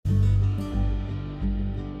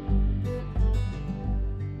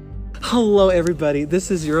Hello, everybody.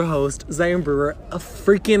 This is your host, Zion Brewer,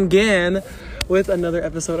 freaking again with another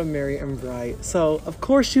episode of Merry and Bright. So, of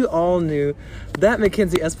course, you all knew that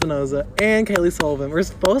Mackenzie Espinoza and Kaylee Sullivan were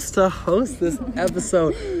supposed to host this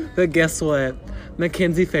episode, but guess what?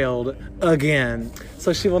 Mackenzie failed again.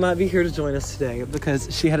 So she will not be here to join us today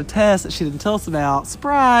because she had a test that she didn't tell us about.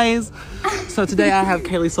 Surprise! So today I have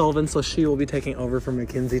Kaylee Sullivan, so she will be taking over for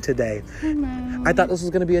Mackenzie today. Hello. I thought this was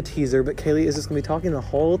going to be a teaser, but Kaylee is just going to be talking the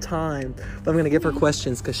whole time. But I'm going to give her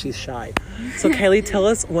questions because she's shy. So Kaylee, tell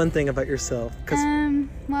us one thing about yourself. I'm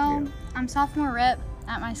sophomore rep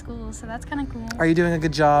at my school, so that's kind of cool. Are you doing a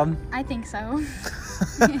good job? I think so.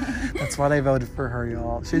 That's why they voted for her,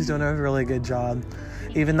 y'all. She's doing a really good job.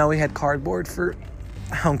 Even though we had cardboard for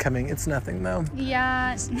homecoming, it's nothing though.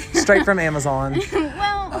 Yeah. Straight from Amazon.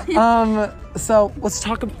 Well. So let's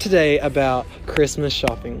talk today about Christmas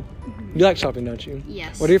shopping. You like shopping, don't you?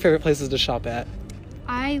 Yes. What are your favorite places to shop at?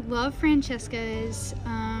 I love Francesca's,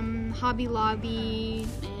 Hobby Lobby,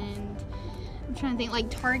 and I'm trying to think, like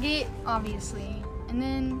Target, obviously. And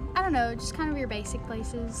then, I don't know, just kind of your basic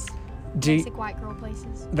places. Basic white girl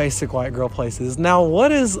places. Basic white girl places. Now,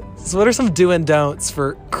 what are some do and don'ts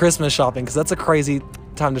for Christmas shopping? Because that's a crazy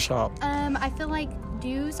time to shop. I feel like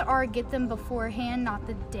do's are get them beforehand, not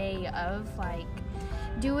the day of. Like,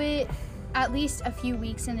 do it at least a few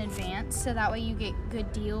weeks in advance, so that way you get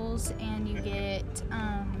good deals and you get,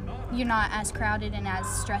 you're not as crowded and as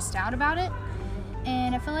stressed out about it.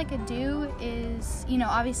 And I feel like a do is,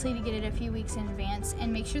 obviously to get it a few weeks in advance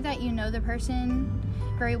and make sure that you know the person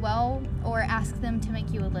very well, or ask them to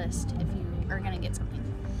make you a list if you are going to get something.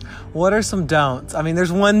 What are some don'ts? I mean,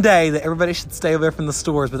 there's one day that everybody should stay away from the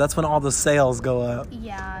stores, but that's when all the sales go up.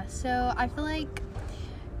 Yeah, so I feel like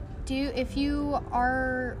if you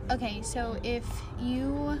are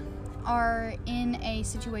in a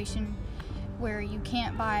situation where you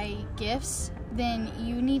can't buy gifts, then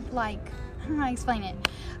you need, I don't know how to explain it.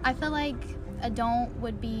 I feel like a don't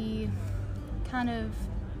would be kind of,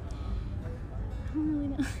 I don't really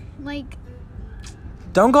know,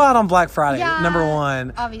 don't go out on Black Friday, yeah, number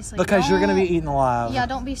one. Obviously. Because you're going to be eaten alive. Yeah,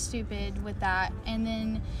 don't be stupid with that. And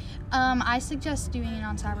then I suggest doing it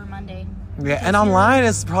on Cyber Monday. Yeah, and online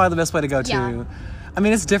is probably the best way to go, too. Yeah. I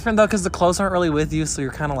mean, it's different, though, because the clothes aren't really with you, so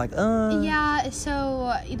you're kind of like, Yeah,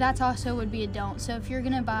 so that's also would be a don't. So if you're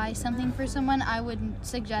going to buy something for someone, I would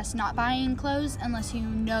suggest not buying clothes unless you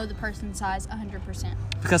know the person's size 100%.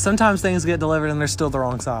 Because sometimes things get delivered and they're still the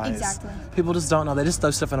wrong size. Exactly. People just don't know. They just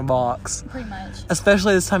throw stuff in a box. Pretty much.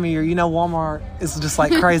 Especially this time of year. Walmart is just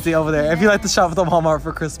like crazy over there. Yeah. If you like to shop at the Walmart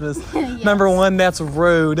for Christmas, yes. Number one, that's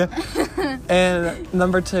rude. And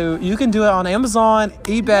number two, you can do it on Amazon,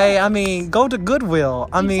 eBay. Yes. I mean, go to Goodwill.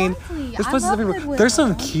 I mean, there's places everywhere. Goodwill. There's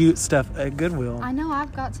some cute stuff at Goodwill. I know,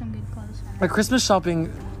 I've got some good clothes from Like Christmas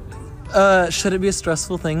shopping, should it be a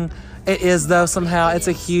stressful thing? It is, though, somehow. It's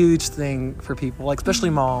a huge thing for people, especially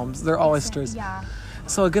moms. They're always stressed. Yeah.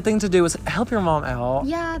 So a good thing to do is help your mom out.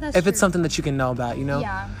 Yeah, that's If true. it's something that you can know about,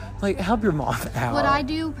 Yeah. Help your mom out. What I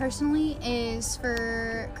do personally is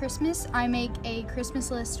for Christmas, I make a Christmas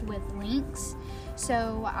list with links.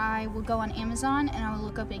 So I will go on Amazon and I will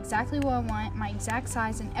look up exactly what I want, my exact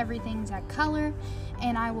size and everything, exact color,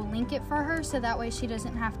 and I will link it for her so that way she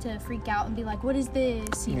doesn't have to freak out and be like, what is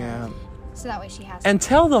this? You know? So that way she has And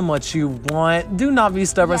tell them what you want. Do not be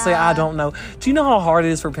stubborn and say, I don't know. Do you know how hard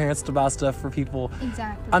it is for parents to buy stuff for people?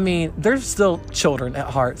 Exactly. I mean, they're still children at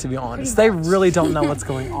heart, to be honest. They really don't know what's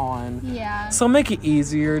going on. Yeah. So make it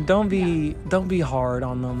easier. Don't be hard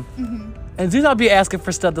on them. Mm-hmm. And do not be asking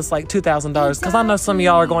for stuff that's like $2,000. Because I know some of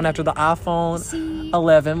y'all are going after the iPhone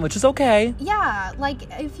 11, which is okay. Yeah,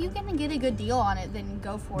 if you're going to get a good deal on it, then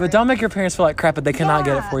go for it. But don't make your parents feel like crap if they cannot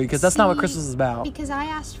get it for you. Because that's not what Christmas is about. Because I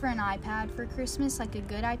asked for an iPad for Christmas, a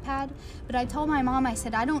good iPad. But I told my mom, I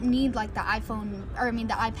said, I don't need the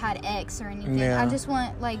iPad X or anything. Yeah. I just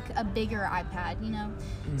want a bigger iPad,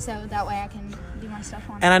 So that way I can do my stuff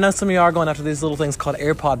on it. And I know some of y'all are going after these little things called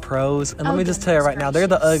AirPod Pros. And let me just tell you right now, they're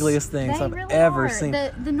the ugliest things I've ever seen.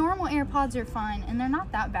 The normal AirPods are fun, and they're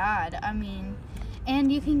not that bad. I mean,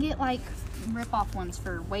 and you can get rip-off ones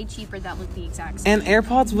for way cheaper that look the exact same. And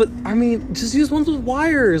AirPods just use ones with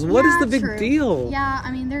wires. What is the big deal? Yeah,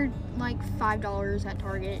 I mean, they're $5 at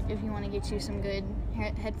Target if you want to get you some good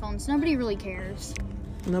headphones. Nobody really cares.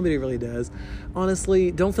 Nobody really does.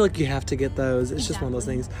 Honestly, don't feel like you have to get those. It's just one of those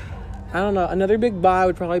things. I don't know. Another big buy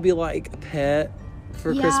would probably be a pet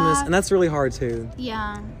for Christmas, and that's really hard too.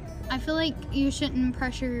 Yeah. I feel like you shouldn't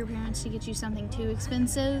pressure your parents to get you something too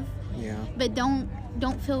expensive. Yeah. But don't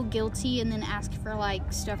feel guilty and then ask for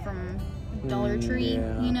stuff from Dollar Tree,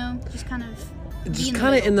 yeah. Just kind of just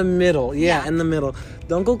kind of in the middle. Yeah, Yeah. in the middle.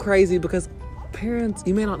 Don't go crazy because parents,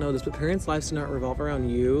 you may not know this, but parents' lives do not revolve around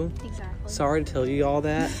you. Exactly. Sorry to tell you all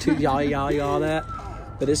that, to y'all that,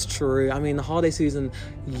 but it's true. I mean, the holiday season,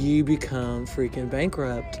 you become freaking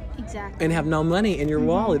bankrupt Exactly. and have no money in your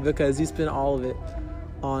wallet because you spend all of it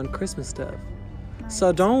on Christmas stuff.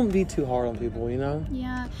 So don't be too hard on people, you know?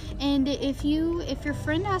 Yeah, and if your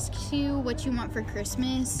friend asks you what you want for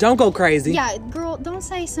Christmas, Don't go crazy. yeah, girl, don't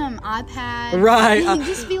say some iPad. Right.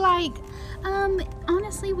 Just be like,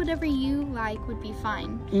 honestly, whatever you like would be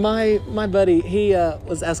fine. My buddy, he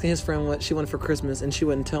was asking his friend what she wanted for Christmas, and she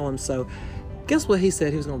wouldn't tell him. So, guess what he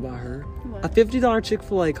said he was going to buy her? What? A $50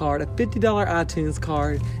 Chick-fil-A card, a $50 iTunes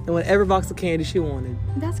card, and whatever box of candy she wanted.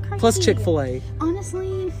 That's crazy. Plus Chick-fil-A.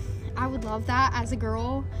 Honestly, I would love that as a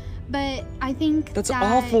girl, but I think That's that,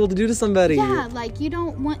 awful to do to somebody. Yeah, like you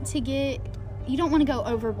don't want to go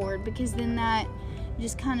overboard because then that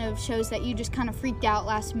just kind of shows that you just kind of freaked out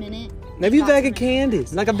last minute. Maybe a Got bag of something candy.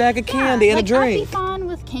 else. Like a bag of candy Yeah, and like, a drink. I'd be fine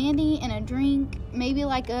with candy and a drink. Maybe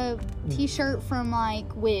like a t-shirt from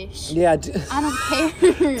like Wish. Yeah. I don't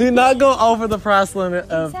care. Do not go over the price limit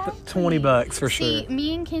of Exactly. $20 for sure. See,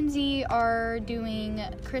 me and Kinsey are doing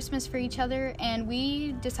Christmas for each other, and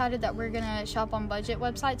we decided that we're gonna shop on budget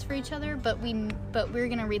websites for each other, but we're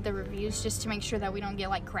gonna read the reviews just to make sure that we don't get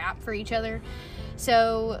like crap for each other.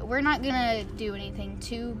 So we're not gonna do anything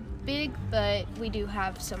too big, but we do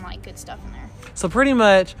have some like good stuff in there. So pretty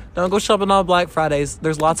much, don't go shopping on Black Fridays.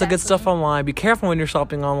 There's lots of good Exactly. stuff online. Be careful when you're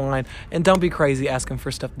shopping online. And don't be crazy asking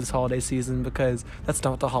for stuff this holiday season because that's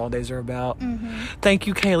not what the holidays are about. Thank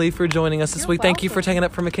you, Kaylee, for joining us this You're week. Thank you for welcome. taking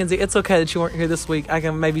up for Mackenzie. It's okay that you weren't here this week. I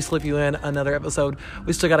can maybe slip you in another episode.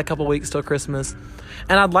 We still got a couple weeks till Christmas.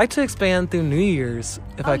 And I'd like to expand through New Year's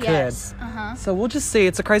if I could. Yes. So we'll just see.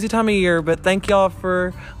 It's a crazy time of year, but thank y'all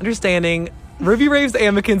for understanding. Ruby Raves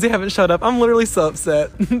and Mackenzie haven't showed up. I'm literally so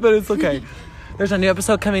upset, but it's okay. There's a new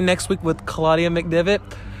episode coming next week with Claudia McDivitt.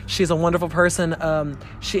 She's a wonderful person.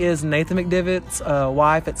 She is Nathan McDivitt's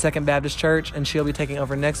wife at Second Baptist Church, and she'll be taking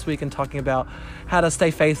over next week and talking about how to stay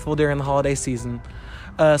faithful during the holiday season.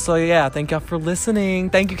 So yeah, thank y'all for listening.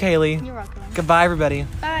 Thank you, Kaylee. You're welcome. Goodbye, everybody.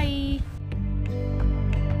 Bye.